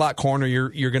 you're a slot corner.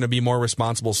 You're going to be more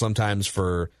responsible sometimes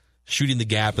for shooting the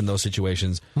gap in those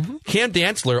situations. Mm-hmm. Cam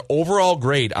Dantzler, overall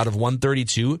grade out of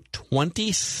 132,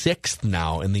 26th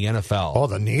now in the NFL. Oh,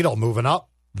 the needle moving up.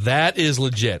 That is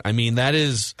legit. I mean,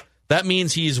 that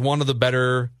means he's one of the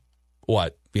better,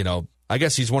 I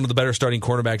guess he's one of the better starting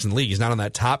cornerbacks in the league. He's not on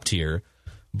that top tier,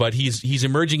 but he's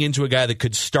emerging into a guy that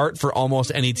could start for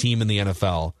almost any team in the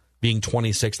NFL, being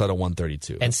 26th out of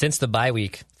 132. And since the bye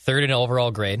week, third in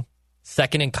overall grade,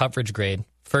 second in coverage grade,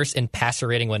 first in passer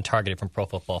rating when targeted from Pro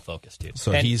Football Focus, dude.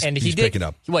 So he's picking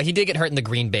up. Well, he did get hurt in the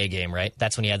Green Bay game, right?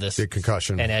 That's when he had this big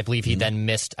concussion. And I believe he then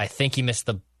missed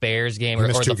the Bears game or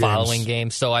the following game.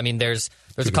 So, I mean, there's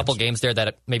a couple games there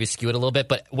that maybe skewed a little bit.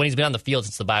 But when he's been on the field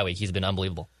since the bye week, he's been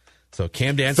unbelievable. So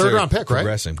Cam Dantzler, third-round pick,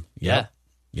 progressing. Right? Yeah.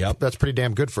 Yep. That's pretty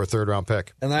damn good for a third-round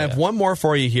pick. And I have one more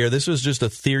for you here. This was just a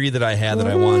theory that I had that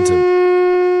I wanted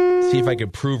to see if I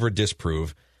could prove or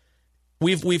disprove.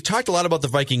 We've talked a lot about the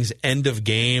Vikings' end of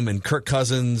game and Kirk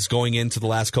Cousins going into the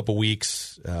last couple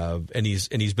weeks, and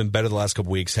he's been better the last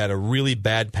couple weeks. Had a really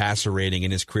bad passer rating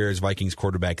in his career as Vikings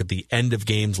quarterback at the end of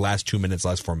games, last 2 minutes,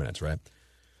 last 4 minutes, right?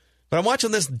 But I'm watching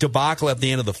this debacle at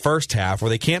the end of the first half where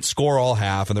they can't score all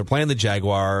half, and they're playing the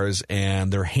Jaguars,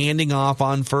 and they're handing off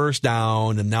on first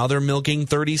down, and now they're milking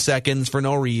 30 seconds for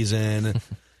no reason. And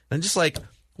I'm just like,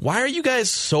 why are you guys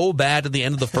so bad at the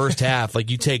end of the first half? Like,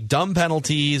 you take dumb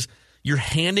penalties. You're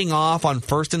handing off on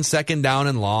first and second down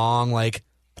and long. Like,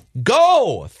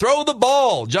 go! Throw the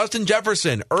ball! Justin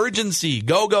Jefferson, urgency,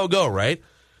 go, go, go, right?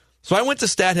 So I went to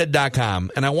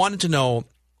stathead.com, and I wanted to know,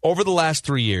 over the last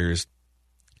 3 years,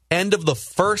 end of the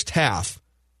first half,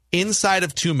 inside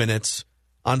of 2 minutes,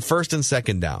 on first and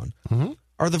second down,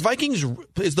 are the Vikings,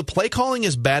 is the play calling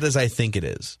as bad as I think it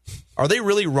is? Are they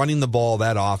really running the ball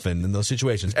that often in those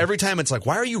situations? Every time it's like,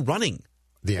 why are you running?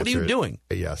 What are you doing?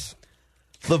 Yes.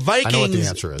 The Vikings, I know what the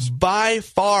answer is. By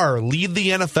far, lead the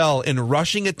NFL in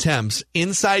rushing attempts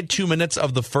inside 2 minutes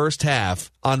of the first half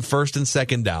on first and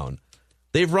second down.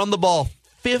 They've run the ball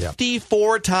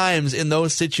 54 times in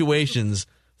those situations.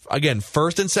 Again,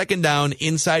 first and second down,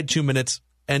 inside 2 minutes,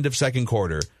 end of second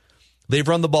quarter. They've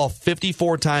run the ball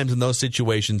 54 times in those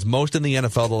situations, most in the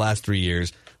NFL the last 3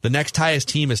 years. The next highest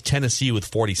team is Tennessee with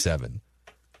 47.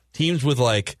 Teams with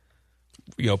Pat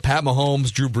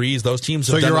Mahomes, Drew Brees, those teams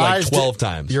have done it 12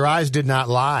 times. Your eyes did not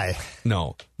lie.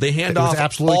 No. They hand off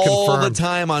all the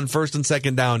time on first and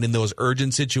second down in those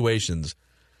urgent situations.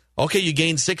 Okay, you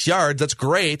gained 6 yards. That's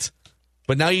great.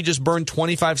 But now you just burned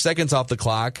 25 seconds off the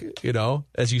clock,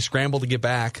 as you scramble to get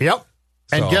back. Yep.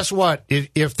 And guess what?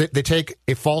 If they take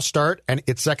a false start and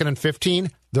it's second and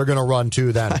 15, they're going to run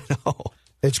too then. I know.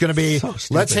 It's going to be,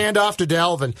 let's hand off to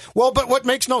Dalvin. Well, but what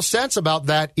makes no sense about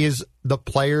that is the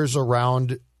players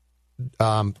around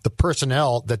the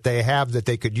personnel that they have that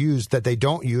they could use that they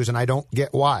don't use, and I don't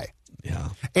get why. Yeah.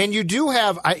 And you do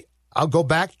have, I'll go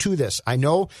back to this. I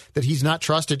know that he's not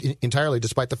trusted entirely,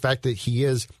 despite the fact that he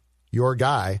is your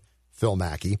guy, Phil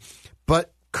Mackey.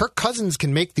 But Kirk Cousins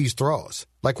can make these throws.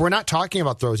 Like, we're not talking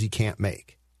about throws he can't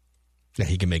make. Yeah,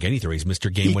 he can make any throw. He's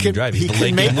Mr. Game-winning drive. He's he the can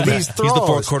late make game these throws. He's the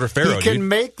fourth quarter pharaoh, He can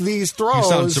make these throws. You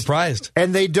sound surprised.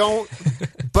 And they don't,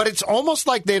 but it's almost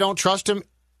like they don't trust him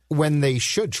when they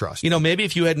should trust him. Maybe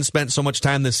if you hadn't spent so much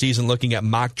time this season looking at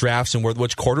mock drafts and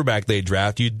which quarterback they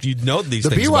draft, you'd know these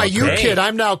things. The BYU kid,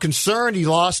 I'm now concerned. He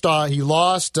lost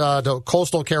to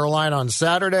Coastal Carolina on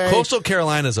Saturday. Coastal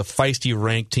Carolina is a feisty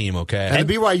ranked team, okay? And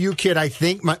the BYU kid, I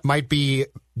think, might be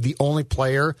the only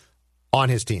player on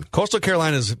his team. Coastal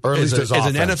Carolina is an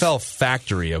NFL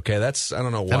factory, okay? I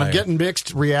don't know why. And I'm getting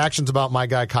mixed reactions about my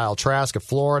guy Kyle Trask of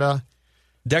Florida.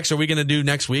 Dex, are we going to do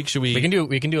next week? Should we? We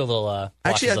can do a little.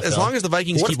 Actually, as long as the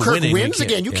Vikings What keep if Kirk winning, wins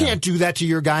again? You can't do that to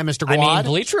your guy, Mr. Gwad. I mean,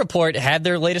 Bleacher Report had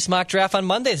their latest mock draft on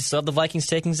Monday. They still have the Vikings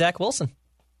taking Zach Wilson.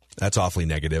 That's awfully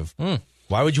negative.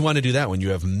 Why would you want to do that when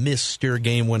you have Mr.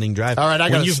 Game-winning drive? All right, I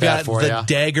got when a you've stat got for the ya.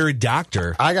 dagger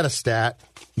doctor. I got a stat.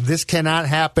 This cannot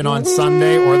happen on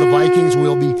Sunday, or the Vikings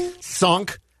will be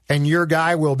sunk, and your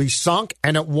guy will be sunk,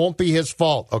 and it won't be his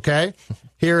fault, okay?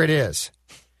 Here it is.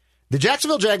 The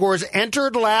Jacksonville Jaguars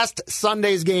entered last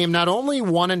Sunday's game not only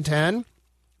 1-10,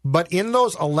 but in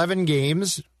those 11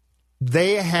 games,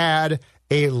 they had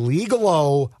a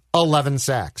league-low 11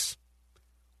 sacks.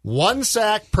 1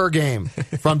 sack per game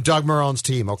from Doug Marrone's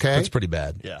team, okay? That's pretty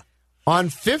bad. Yeah. On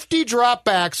 50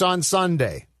 dropbacks on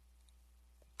Sunday,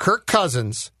 Kirk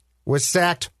Cousins was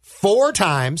sacked 4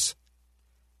 times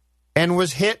and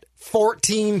was hit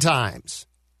 14 times.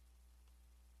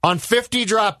 On 50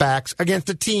 dropbacks against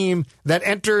a team that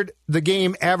entered the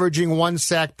game averaging 1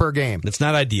 sack per game. It's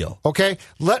not ideal. Okay?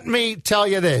 Let me tell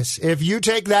you this. If you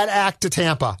take that act to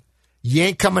Tampa, you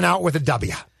ain't coming out with a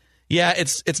W. Yeah,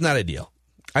 it's not ideal.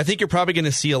 I think you're probably going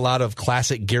to see a lot of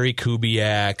classic Gary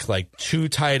Kubiak, like 2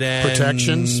 tight ends.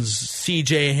 Protections.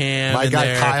 C.J. Ham. My in guy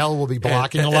there. Kyle will be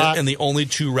blocking a lot. And the only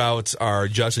 2 routes are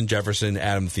Justin Jefferson,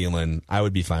 Adam Thielen. I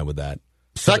would be fine with that.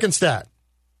 Second stat.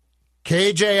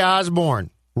 KJ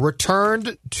Osborne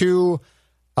returned to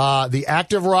the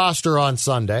active roster on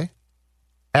Sunday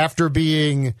after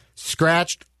being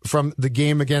scratched from the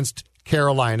game against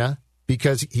Carolina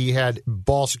because he had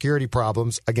ball security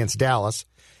problems against Dallas.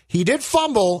 He did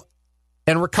fumble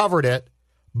and recovered it,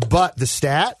 but the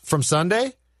stat from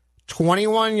Sunday,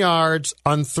 21 yards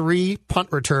on 3 punt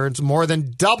returns, more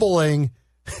than doubling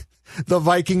the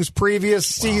Vikings' previous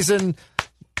season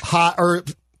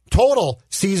total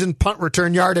season punt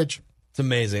return yardage. It's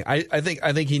amazing. I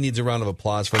think he needs a round of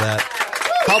applause for that.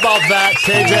 How about that,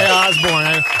 KJ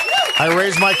Osborne? I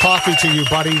raised my coffee to you,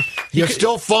 buddy. You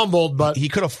still fumbled, but he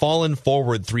could have fallen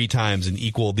forward 3 times and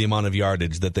equaled the amount of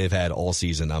yardage that they've had all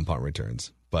season on punt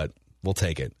returns. But we'll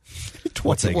take it.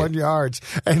 21 yards.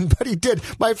 But he did.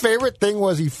 My favorite thing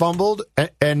was he fumbled,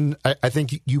 and I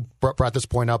think you brought this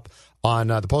point up on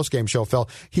the postgame show, Phil.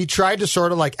 He tried to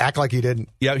sort of like act like he didn't.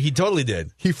 Yeah, he totally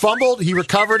did. He fumbled, he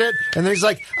recovered it, and then he's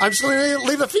like, I'm just going to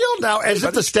leave the field now, as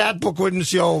if the stat book wouldn't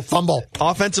show fumble.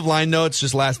 Offensive line notes,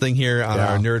 just last thing here on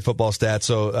our nerd football stats.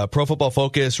 So Pro Football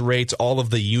Focus rates all of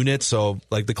the units. So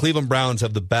like the Cleveland Browns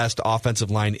have the best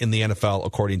offensive line in the NFL,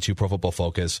 according to Pro Football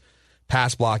Focus.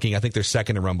 Pass blocking, I think they're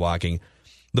second in run blocking.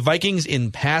 The Vikings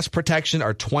in pass protection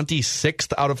are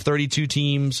 26th out of 32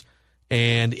 teams.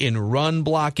 And in run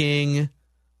blocking,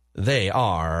 they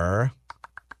are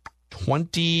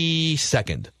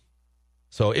 22nd.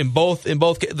 So in both,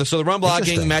 so the run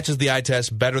blocking matches the eye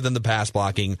test better than the pass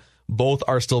blocking. Both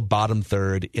are still bottom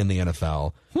third in the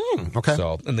NFL. Okay.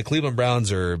 So, and the Cleveland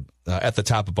Browns are at the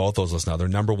top of both those lists now. They're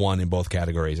number 1 in both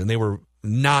categories, and they were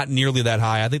not nearly that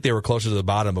high. I think they were closer to the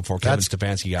bottom before Kevin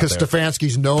Stefanski got there. Because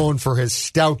Stefanski's known for his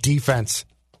stout defense.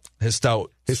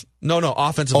 Offensive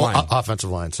line. Offensive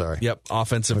line, sorry. Yep,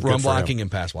 offensive run blocking and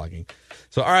pass blocking.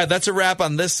 So, all right, that's a wrap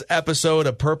on this episode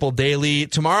of Purple Daily.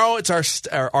 Tomorrow, it's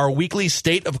our weekly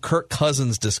State of Kirk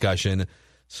Cousins discussion.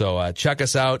 So check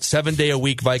us out.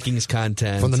 7-day-a-week Vikings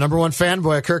content. From the number 1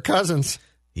 fanboy of Kirk Cousins.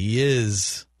 He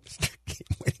is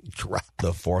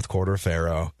the fourth quarter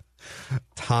pharaoh.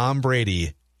 Tom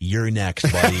Brady, you're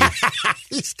next, buddy.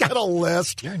 He's got a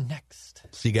list. You're next.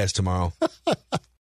 See you guys tomorrow.